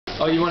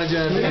Oh, you want to do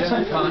it in a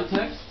video?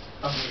 Context?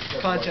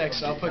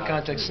 Context. I'll put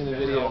context in the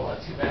video.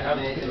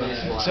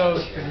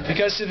 So,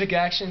 because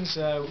CivicAction's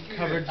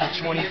covered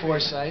 24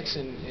 sites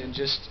in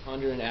just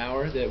under an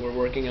hour that we're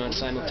working on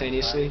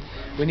simultaneously,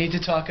 we need to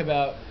talk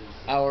about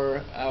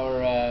our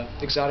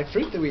exotic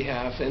fruit that we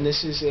have, and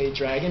this is a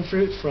dragon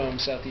fruit from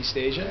Southeast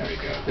Asia.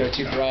 There are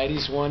two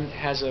varieties. One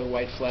has a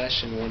white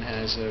flesh and one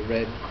has a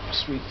red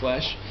sweet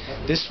flesh.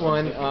 This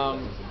one,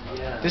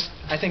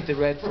 I think the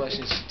red flesh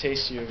is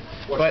tastier,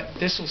 but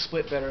this will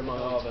split better among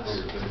all of us.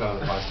 Is it on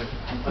the plastic?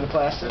 On the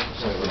plastic?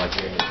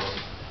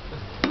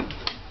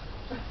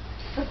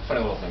 Funny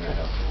little thing I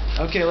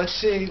have. Okay, let's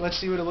see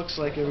what it looks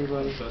like,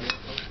 everybody.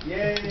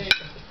 Yay!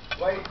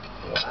 White.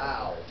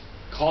 Wow.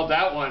 Called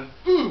that one.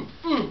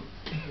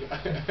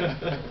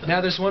 Now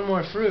there's one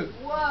more fruit.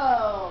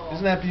 Whoa!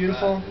 Isn't that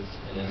beautiful?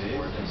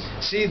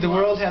 See, the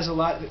world has a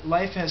lot.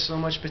 Life has so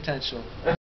much potential.